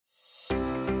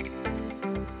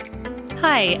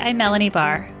Hi, I'm Melanie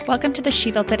Barr. Welcome to the She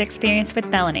Built It Experience with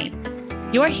Melanie.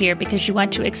 You're here because you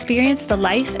want to experience the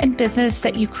life and business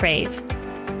that you crave.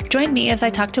 Join me as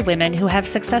I talk to women who have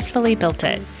successfully built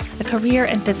it, a career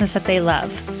and business that they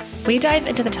love. We dive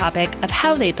into the topic of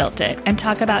how they built it and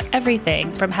talk about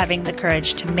everything from having the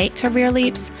courage to make career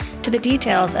leaps to the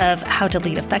details of how to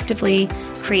lead effectively,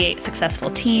 create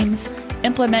successful teams,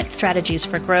 implement strategies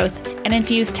for growth, and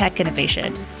infuse tech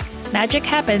innovation. Magic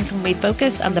happens when we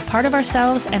focus on the part of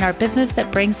ourselves and our business that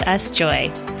brings us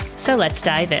joy. So let's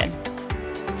dive in.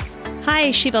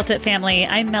 Hi, She Built It family.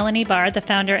 I'm Melanie Barr, the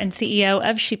founder and CEO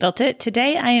of She Built It.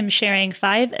 Today, I am sharing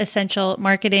 5 essential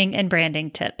marketing and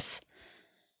branding tips.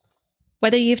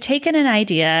 Whether you've taken an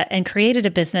idea and created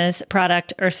a business,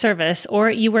 product, or service,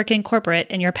 or you work in corporate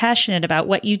and you're passionate about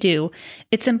what you do,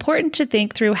 it's important to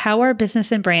think through how our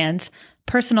business and brands,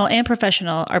 personal and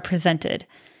professional, are presented.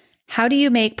 How do you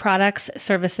make products,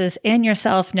 services, and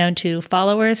yourself known to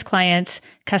followers, clients,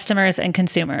 customers, and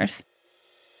consumers?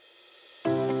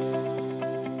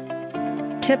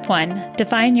 Tip 1,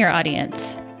 define your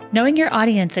audience. Knowing your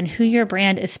audience and who your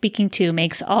brand is speaking to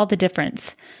makes all the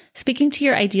difference. Speaking to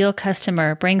your ideal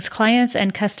customer brings clients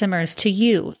and customers to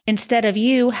you instead of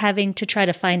you having to try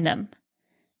to find them.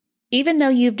 Even though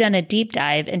you've done a deep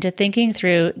dive into thinking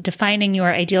through defining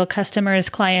your ideal customers,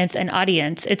 clients, and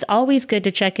audience, it's always good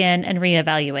to check in and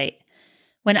reevaluate.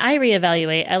 When I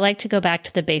reevaluate, I like to go back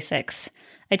to the basics.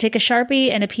 I take a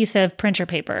Sharpie and a piece of printer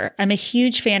paper. I'm a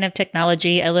huge fan of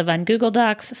technology. I live on Google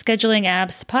Docs, scheduling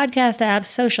apps, podcast apps,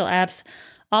 social apps,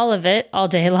 all of it all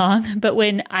day long. But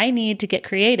when I need to get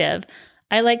creative,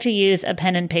 I like to use a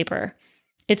pen and paper.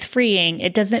 It's freeing,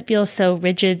 it doesn't feel so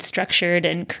rigid, structured,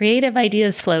 and creative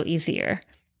ideas flow easier.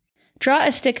 Draw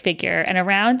a stick figure, and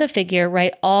around the figure,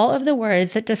 write all of the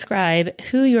words that describe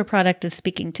who your product is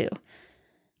speaking to.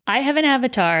 I have an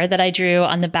avatar that I drew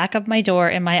on the back of my door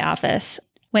in my office.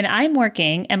 When I'm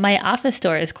working and my office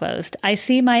door is closed, I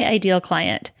see my ideal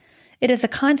client. It is a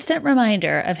constant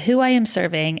reminder of who I am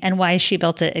serving and why She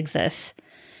Built It exists.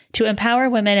 To empower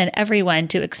women and everyone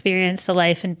to experience the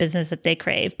life and business that they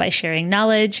crave by sharing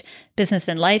knowledge, business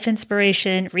and life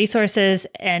inspiration, resources,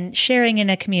 and sharing in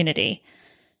a community.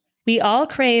 We all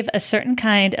crave a certain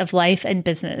kind of life and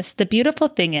business. The beautiful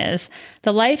thing is,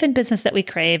 the life and business that we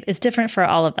crave is different for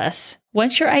all of us.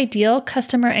 Once your ideal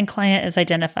customer and client is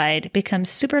identified, it becomes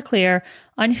super clear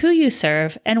on who you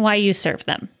serve and why you serve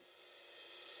them.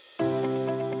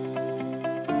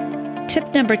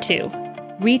 Tip number 2.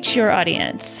 Reach your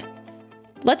audience.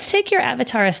 Let's take your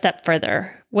avatar a step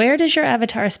further. Where does your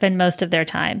avatar spend most of their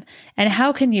time? And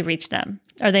how can you reach them?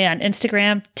 Are they on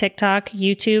Instagram, TikTok,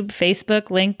 YouTube, Facebook,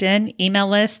 LinkedIn, email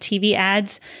lists, TV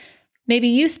ads? Maybe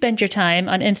you spend your time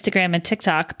on Instagram and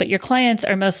TikTok, but your clients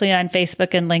are mostly on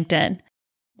Facebook and LinkedIn.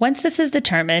 Once this is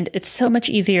determined, it's so much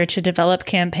easier to develop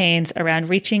campaigns around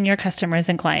reaching your customers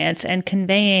and clients and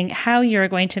conveying how you're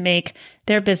going to make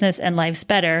their business and lives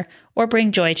better or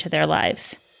bring joy to their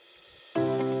lives.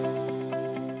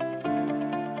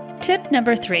 Tip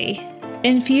number 3,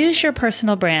 infuse your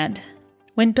personal brand.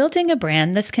 When building a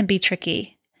brand, this can be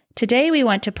tricky. Today, we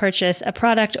want to purchase a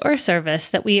product or service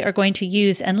that we are going to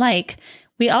use and like.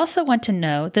 We also want to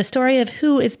know the story of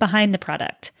who is behind the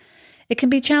product. It can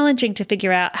be challenging to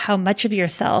figure out how much of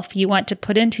yourself you want to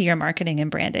put into your marketing and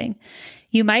branding.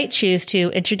 You might choose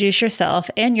to introduce yourself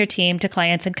and your team to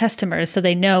clients and customers so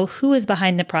they know who is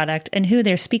behind the product and who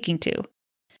they're speaking to.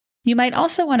 You might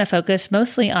also want to focus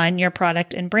mostly on your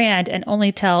product and brand and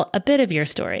only tell a bit of your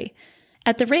story.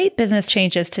 At the rate business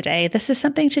changes today, this is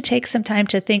something to take some time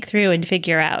to think through and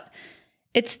figure out.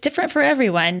 It's different for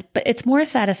everyone, but it's more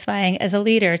satisfying as a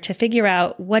leader to figure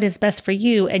out what is best for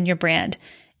you and your brand.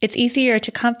 It's easier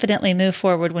to confidently move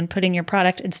forward when putting your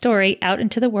product and story out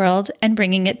into the world and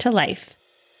bringing it to life.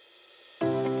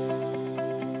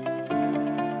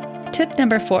 Tip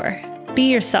number 4,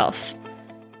 be yourself.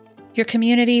 Your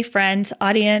community, friends,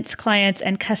 audience, clients,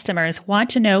 and customers want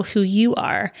to know who you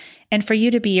are and for you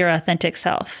to be your authentic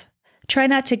self. Try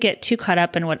not to get too caught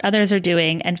up in what others are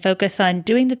doing and focus on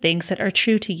doing the things that are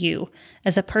true to you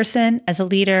as a person, as a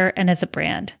leader, and as a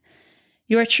brand.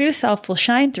 Your true self will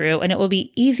shine through and it will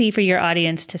be easy for your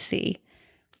audience to see.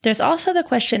 There's also the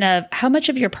question of how much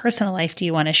of your personal life do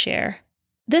you want to share?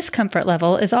 This comfort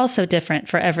level is also different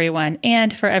for everyone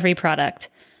and for every product.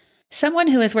 Someone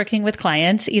who is working with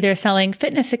clients, either selling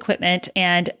fitness equipment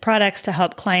and products to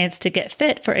help clients to get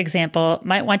fit, for example,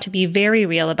 might want to be very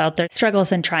real about their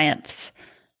struggles and triumphs.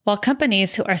 while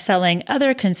companies who are selling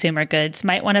other consumer goods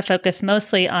might want to focus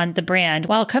mostly on the brand,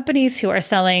 while companies who are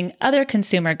selling other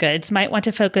consumer goods might want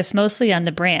to focus mostly on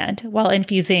the brand while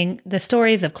infusing the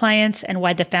stories of clients and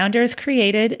why the founders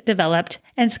created, developed,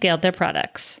 and scaled their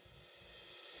products.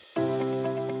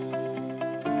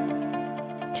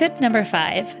 Tip number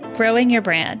 5, growing your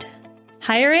brand.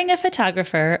 Hiring a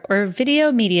photographer or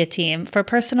video media team for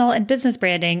personal and business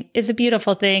branding is a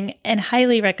beautiful thing and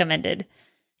highly recommended.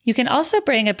 You can also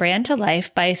bring a brand to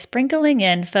life by sprinkling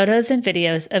in photos and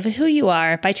videos of who you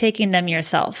are by taking them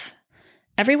yourself.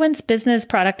 Everyone's business,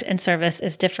 product, and service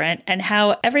is different, and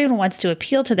how everyone wants to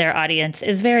appeal to their audience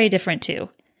is very different too.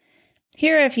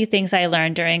 Here are a few things I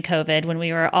learned during COVID when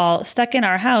we were all stuck in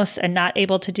our house and not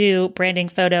able to do branding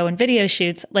photo and video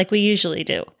shoots like we usually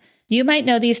do. You might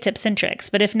know these tips and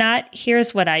tricks, but if not,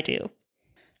 here's what I do.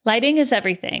 Lighting is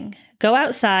everything. Go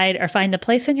outside or find the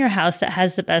place in your house that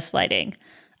has the best lighting.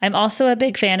 I'm also a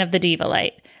big fan of the Diva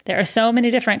light. There are so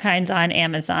many different kinds on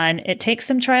Amazon. It takes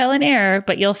some trial and error,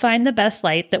 but you'll find the best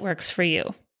light that works for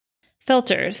you.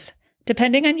 Filters.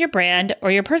 Depending on your brand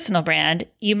or your personal brand,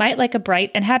 you might like a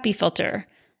bright and happy filter,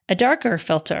 a darker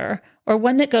filter, or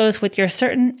one that goes with your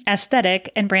certain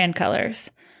aesthetic and brand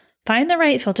colors. Find the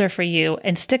right filter for you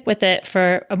and stick with it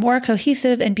for a more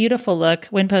cohesive and beautiful look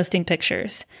when posting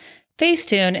pictures.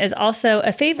 Facetune is also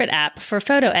a favorite app for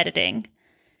photo editing.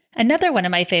 Another one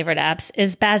of my favorite apps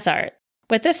is Bazzart.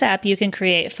 With this app, you can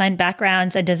create fun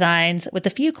backgrounds and designs with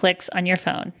a few clicks on your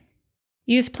phone.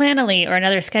 Use Planoly or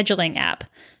another scheduling app.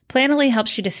 Planoly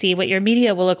helps you to see what your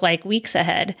media will look like weeks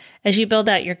ahead as you build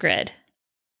out your grid.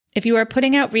 If you are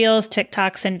putting out reels,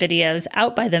 TikToks, and videos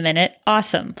out by the minute,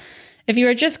 awesome. If you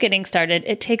are just getting started,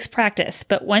 it takes practice,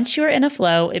 but once you are in a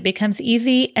flow, it becomes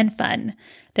easy and fun.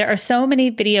 There are so many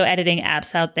video editing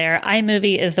apps out there.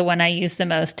 iMovie is the one I use the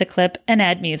most to clip and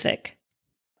add music.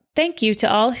 Thank you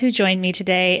to all who joined me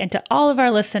today and to all of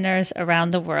our listeners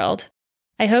around the world.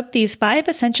 I hope these 5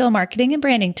 essential marketing and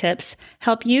branding tips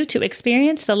help you to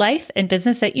experience the life and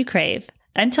business that you crave.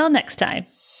 Until next time.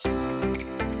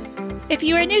 If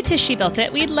you are new to She Built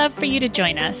It, we'd love for you to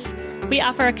join us. We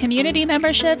offer community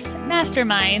memberships,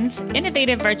 masterminds,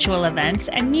 innovative virtual events,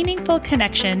 and meaningful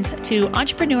connections to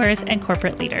entrepreneurs and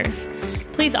corporate leaders.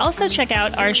 Please also check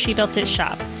out our She Built It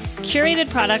shop, curated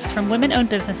products from women-owned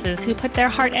businesses who put their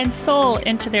heart and soul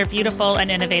into their beautiful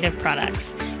and innovative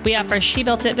products. We offer She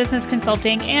Built It business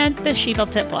consulting and the She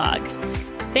Built It blog.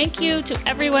 Thank you to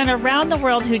everyone around the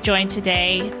world who joined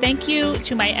today. Thank you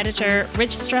to my editor,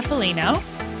 Rich Straffolino.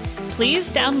 Please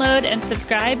download and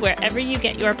subscribe wherever you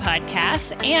get your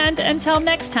podcasts. And until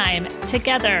next time,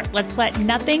 together, let's let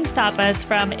nothing stop us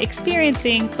from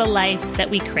experiencing the life that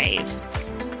we crave.